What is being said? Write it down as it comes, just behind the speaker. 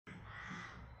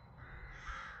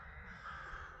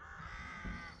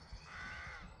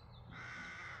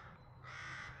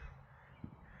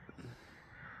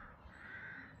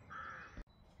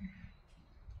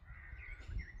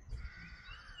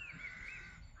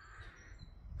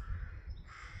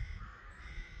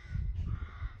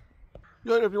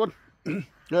Right, everyone.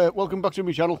 Welcome back to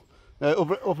my channel.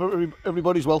 Hope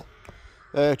everybody's well.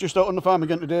 Just out on the farm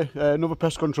again today. Another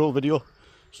pest control video.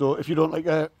 So if you don't like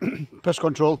pest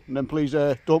control, then please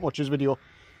don't watch this video.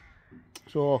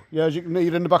 So yeah, as you can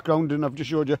hear in the background, and I've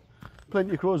just showed you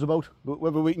plenty of crows about, but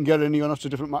whether we can get any or not's a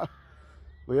different matter.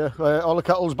 But yeah, all the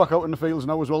cattle's back out in the fields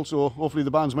now as well, so hopefully the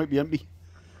barns might be empty.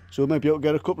 So we might be able to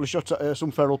get a couple of shots at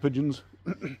some feral pigeons.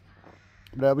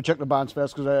 But we check the barns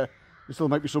first, because there still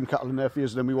might be some cattle in there for you,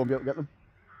 so then we won't be able to get them.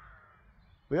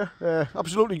 But yeah,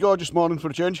 absolutely gorgeous morning for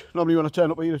a change. Normally when I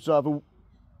turn up here it's either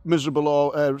miserable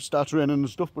or starts raining and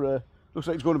stuff, but looks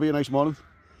like it's going to be a nice morning.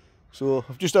 So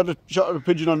I've just had a shot at a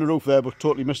pigeon on the roof there, but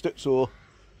totally missed it, so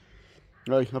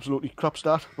right, absolutely crap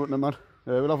start, but no man.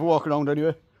 We'll have a walk around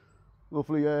anyway.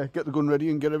 Hopefully get the gun ready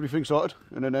and get everything sorted,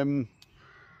 and then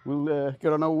we'll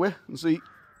get on our way and see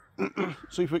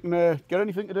if we can get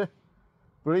anything today.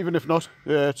 But even if not,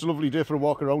 it's a lovely day for a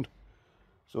walk around.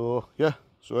 So yeah,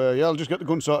 I'll just get the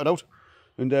gun sorted out,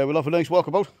 and we'll have a nice walk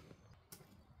about.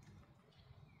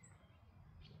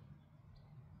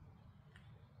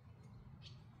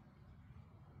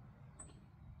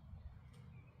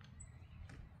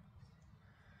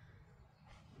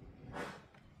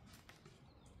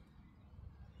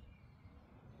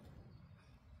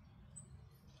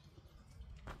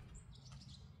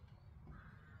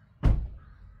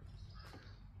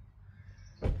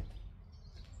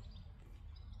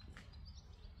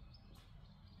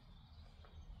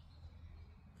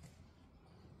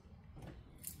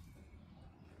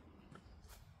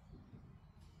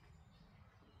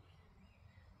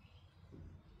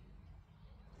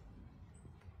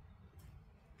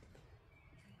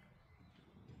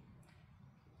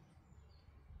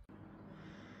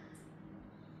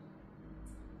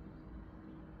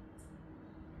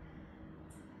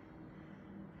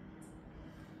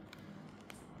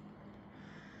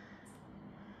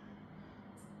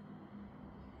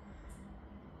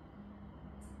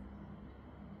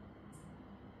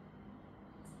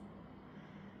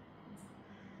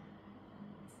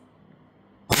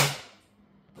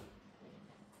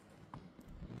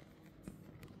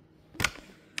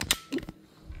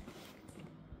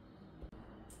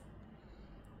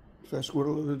 First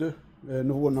squirrel of the day.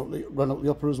 Another one ran out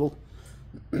the upper as well.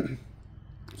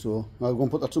 So I'll go and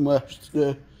put that somewhere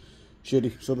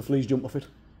shady so the fleas jump off it.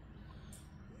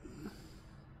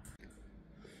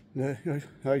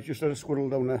 I just had a squirrel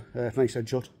down there, nice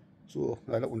headshot. So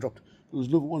that one dropped. There was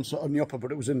another one sat on the upper,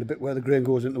 but it was in the bit where the grain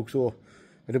goes into, so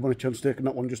I didn't want a chance taking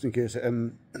that one just in case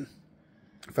it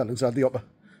fell inside the upper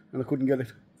and I couldn't get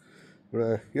it.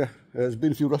 But yeah, there's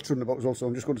been a few rats running about as well, so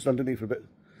I'm just going to stand underneath for a bit.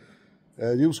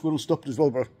 The old squirrel stopped as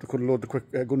well, but I couldn't load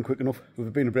the gun quick enough. With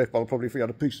it being a break ball, probably if we had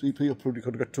a PCP, I probably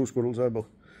could have got 2 squirrels there, but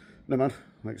no man,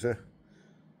 like I say. At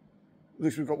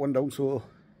least we've got one down, so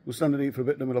we'll stand underneath for a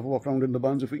bit, then we'll have a walk around in the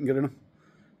barns if we can get in them.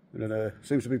 And then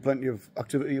seems to be plenty of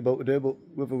activity about today, but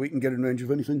whether we can get in range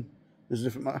of anything is a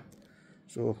different matter.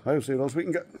 So I'll see what else we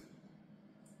can get.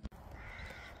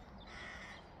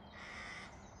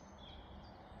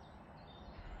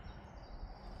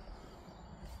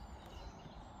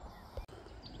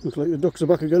 Looks like the ducks are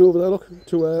back again over there, look.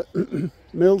 2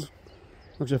 males.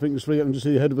 Actually I think there's 3 of them, just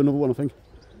see the head of another one I think.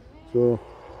 So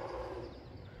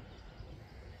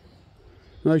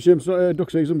nice shame it's not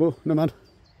duck season, but no man.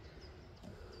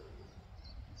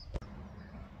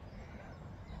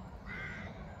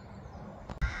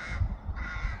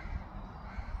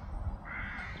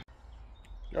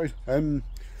 Right,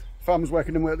 farmers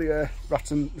working in where the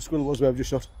rats and the squirrel was where I've just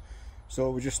shot. So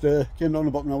we just came down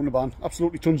the bottom now in the barn.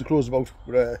 Absolutely tons of crows about,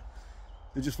 but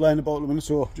they're just flying about at the minute,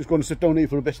 so just going to sit down here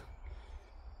for a bit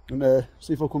and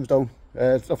see if it comes down.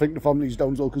 I think the family's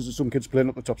down as well because there's some kids playing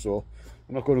up the top, so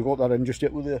I'm not going to go up that end just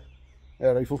yet with the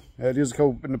air rifle. There's a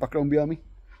cow in the background behind me.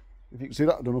 If you can see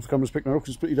that, I don't know if the camera's picking her up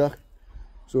because it's pretty dark.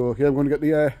 So yeah, I'm going to get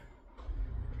the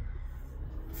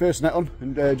face net on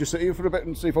and just sit here for a bit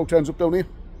and see if it turns up down here.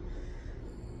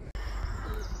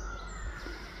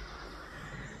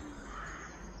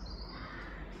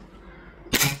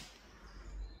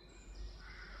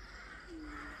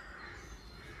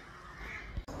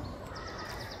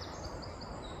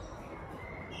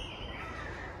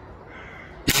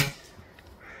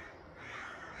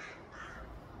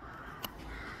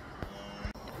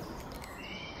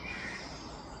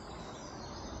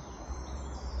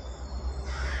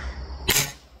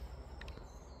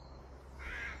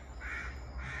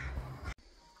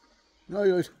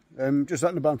 Right, just sat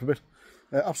in the barn for a bit.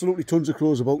 Absolutely tons of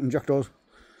crows about and jackdaws,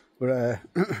 but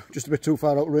just a bit too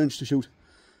far out of range to shoot.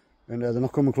 And they're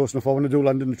not coming close enough. I want to do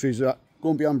land in the trees,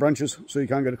 going behind branches so you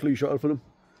can't get a clean shot for them.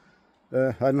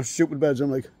 I'm not stupid birds,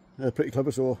 I'm like. pretty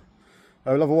clever, so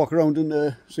I'll have a walk around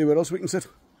and see where else we can sit.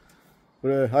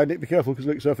 But I need to be careful because,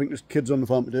 like I said, I think there's kids on the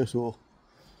farm today, so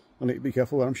I need to be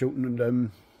careful when I'm shooting,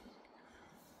 and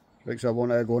like I said, I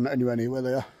won't go anywhere near where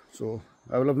they are. So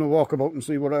I will have a walk about and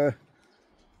see what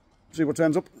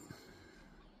turns up.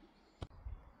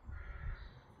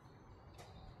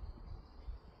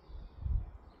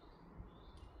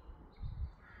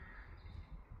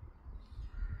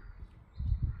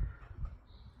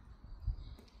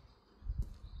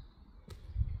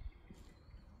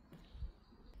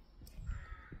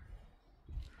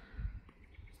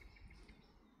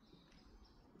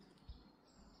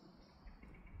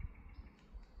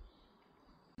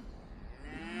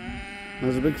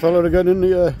 There's a big fella again in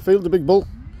the field, the big bull.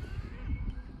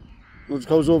 Those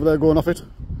cows over there going off it.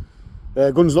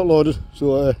 Gun's not loaded,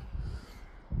 so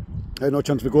no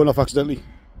chance of it going off accidentally.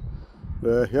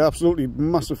 Yeah, absolutely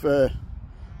massive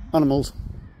animals.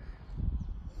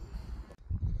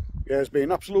 Yeah, there's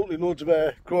been absolutely loads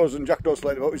of crows and jackdaws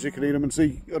flying about, as you can hear them and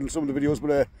see on some of the videos,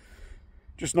 but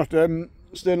just not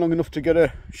staying long enough to get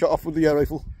a shot off with the air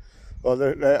rifle, or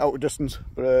they're out of distance.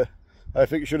 But I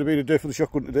think it should have been a day for the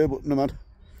shotgun today, but no matter.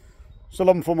 Still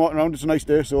having fun walking around, it's a nice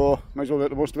day, so might as well make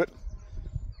the most of it.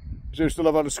 So we still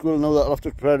have had a squirrel now that I'll have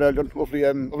to prepare early on. Hopefully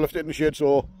I've left it in the shade,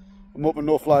 so I'm hoping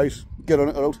no flies get on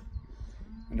it or out.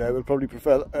 And we'll probably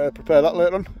prepare that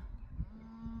later on.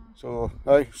 So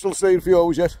still staying a few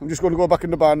hours yet. I'm just going to go back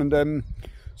in the barn and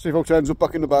see if it turns up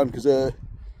back in the barn, because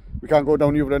we can't go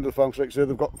down the other end of the farm. So like I say,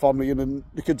 they've got family in and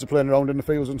the kids are playing around in the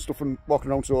fields and stuff and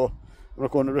walking around, so I'm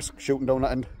not going to risk shooting down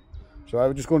that end. So I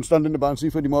would just go and stand in the barn and see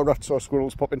if any more rats or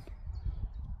squirrels pop in.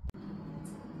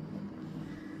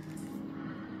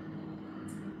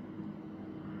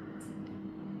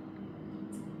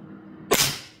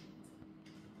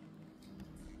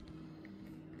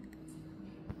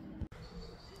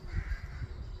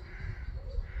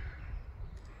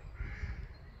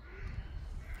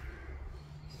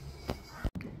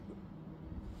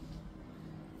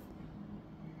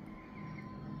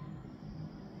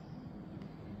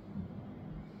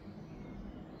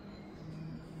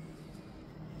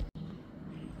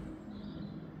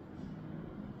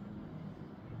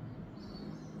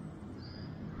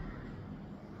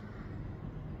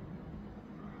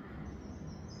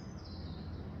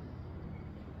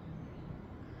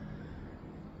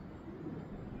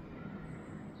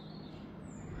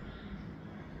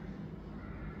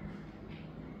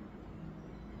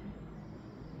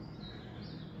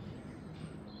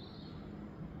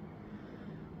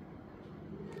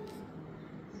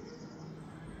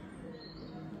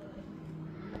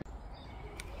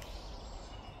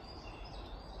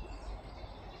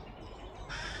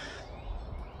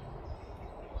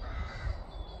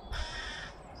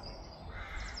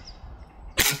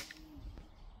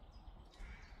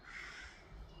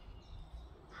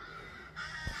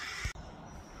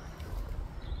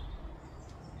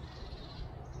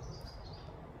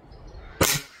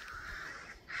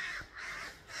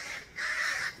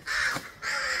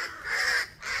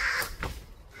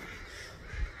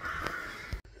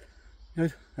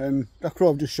 Right, that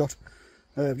crow I've just shot,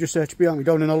 I've just searched behind me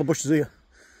down in all the bushes here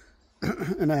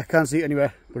and I can't see it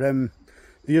anywhere, but there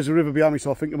is a river behind me, so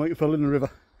I think it might have fell in the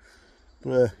river.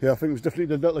 But yeah, I think it was definitely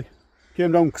did that, like.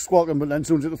 Came down squawking, but then as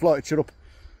soon as it hit the floor it shut up.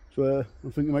 So I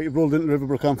think it might have rolled into the river,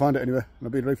 but I can't find it anywhere, and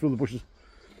I've been right through the bushes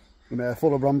and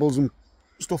full of brambles and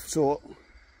stuff, so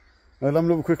I'll have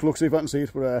another quick look, see if I can see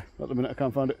it, but at the minute I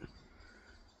can't find it.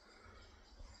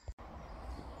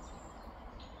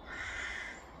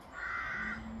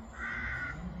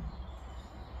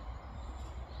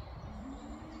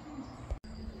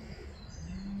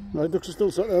 Right, ducks are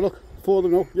still sat there, look, 4 of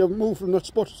them now. You haven't moved from that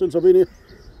spot since I've been here.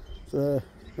 So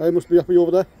I must be happy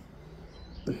over there.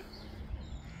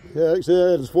 Yeah, like I say,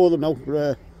 there's 4 of them now,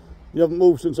 but you haven't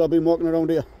moved since I've been walking around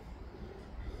here.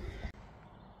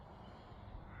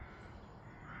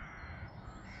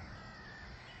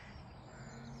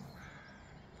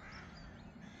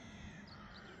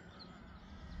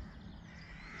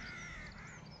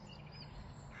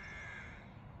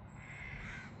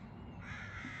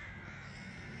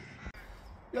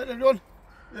 Right everyone,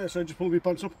 yeah, so I just pulled my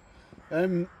pants up.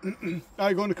 I'm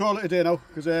going to call it a day now,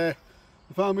 because the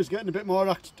farm is getting a bit more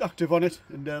active on it,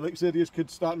 and like I say, there's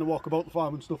kids starting to walk about the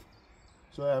farm and stuff.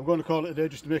 So I'm going to call it a day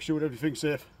just to make sure everything's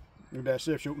safe, and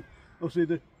safe shooting. Obviously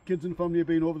the kids and the family have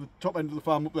been over the top end of the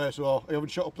farm up there, so I haven't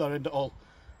shot up that end at all.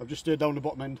 I've just stayed down the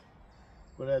bottom end.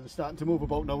 But they're starting to move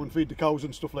about now and feed the cows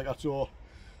and stuff like that, so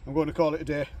I'm going to call it a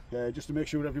day, just to make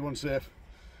sure everyone's safe.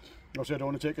 Obviously I don't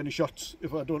want to take any shots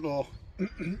if I don't know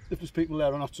if there's people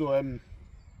there or not, so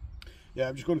yeah,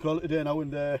 I'm just going to call it a day now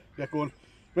and get going.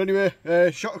 But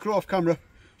anyway, shot a crow off camera.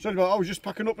 Sorry about, I was just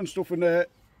packing up and stuff and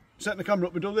setting the camera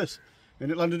up and done this,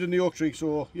 and it landed in the oak tree.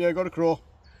 So yeah, I got a crow.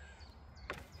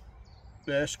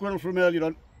 Squirrel from earlier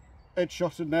on, head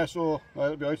shot in there, so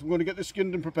that'll be alright. I'm going to get this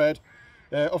skinned and prepared.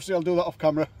 Obviously I'll do that off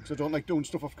camera because I don't like doing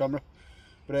stuff off camera.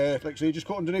 But like I say, just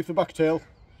cut underneath the back tail,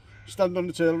 stand on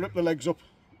the tail, rip the legs up,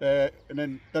 and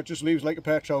then that just leaves like a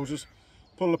pair of trousers.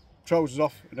 Pull the trousers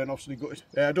off and then obviously gut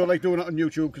it. I don't like doing that on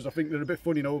YouTube because I think they're a bit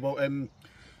funny now about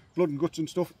blood and guts and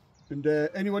stuff. And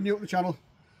anyone new to the channel,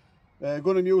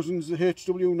 gun I'm using is the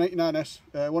hw99s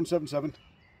 177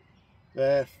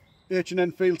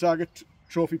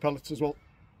 nfeildtargettrophy pellets as well.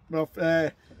 Well,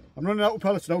 I'm running out of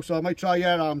pellets now, so I might try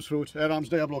air arms through it. Air arms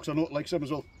Diablo, because I know it likes them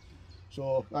as well.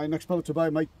 So next pellet to buy, I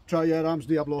might try air arms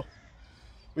Diablo.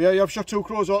 But yeah, I've shot 2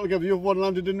 crows altogether. The other one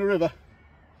landed in the river.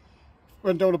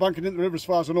 Went down the bank and into the river as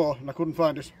far as I know, and I couldn't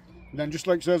find it. And then just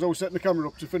like I said, as I was setting the camera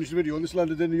up to finish the video, and this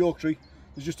landed in the oak tree.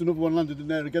 There's just another one landed in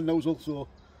there again now as well, so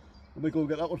I might go and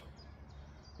get that one.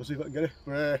 I'll see if I can get it.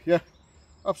 But yeah,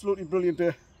 absolutely brilliant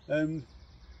day. 2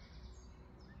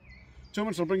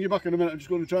 minutes, I'll bring you back in a minute. I'm just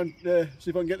going to try and see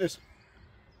if I can get this.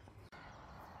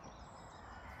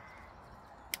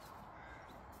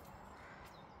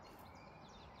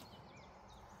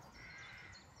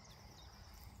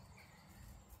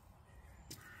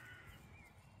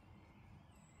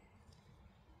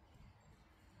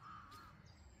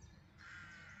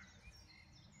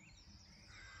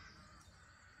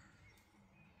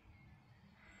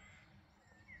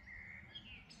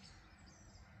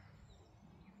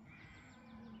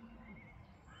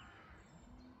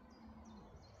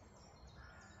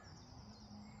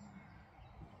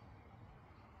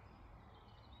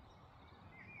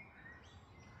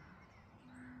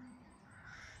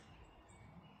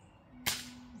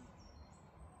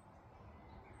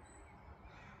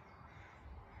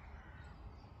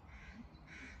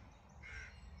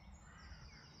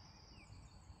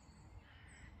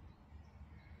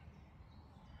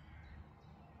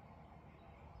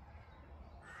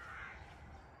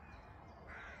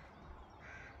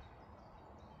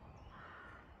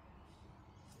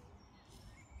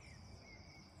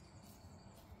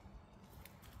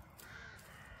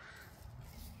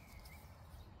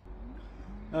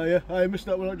 Oh yeah, I missed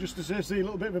that one out just to say, see a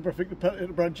little bit of a I think the pellet hit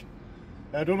the branch.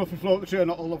 I don't know if it flew out the tree or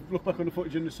not. I'll look back on the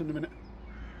footage in this in a minute.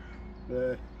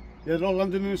 Yeah, they're all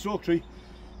landing in this oak tree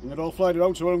and they're all flying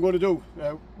around, so what I'm going to do,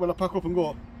 when I pack up and go,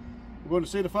 I'm going to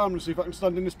see the farmer and see if I can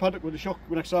stand in this paddock with a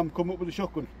next time I come up with a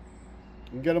shotgun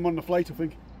and get him on the flight, I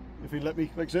think, if he'll let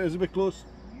me. Like I say, it's a bit close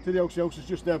to the house is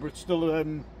just there, but it's still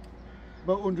about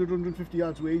 100-150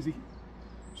 yards away easy,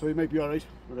 so he might be alright.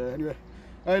 But anyway,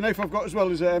 knife I've got as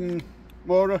well is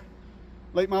more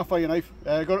like my fire knife.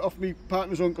 I got it off my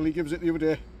partner's uncle, he gives it the other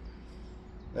day.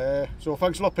 So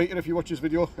thanks a lot, Peter, if you watch this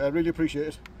video, I really appreciate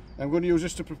it. I'm going to use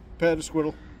this to prepare the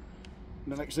squirrel.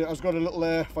 And then, like I say, I've got a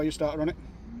little fire starter on it.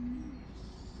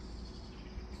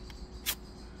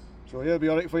 So yeah, it'll be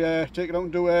alright if we take it out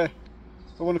and do, if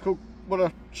I want to cook, want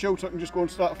to shoot, I can just go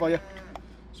and start a fire.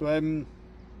 So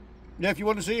yeah, if you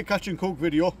want to see a catch and cook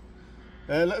video,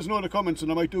 let us know in the comments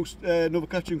and I might do another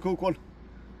catch and cook one.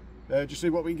 Just see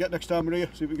what we can get next time we're here,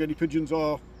 see if we can get any pigeons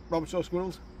or rabbits or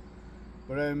squirrels.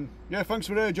 But yeah, thanks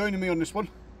for joining me on this one.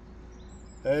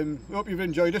 I hope you've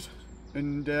enjoyed it,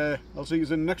 and I'll see you in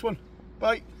the next one.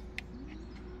 Bye!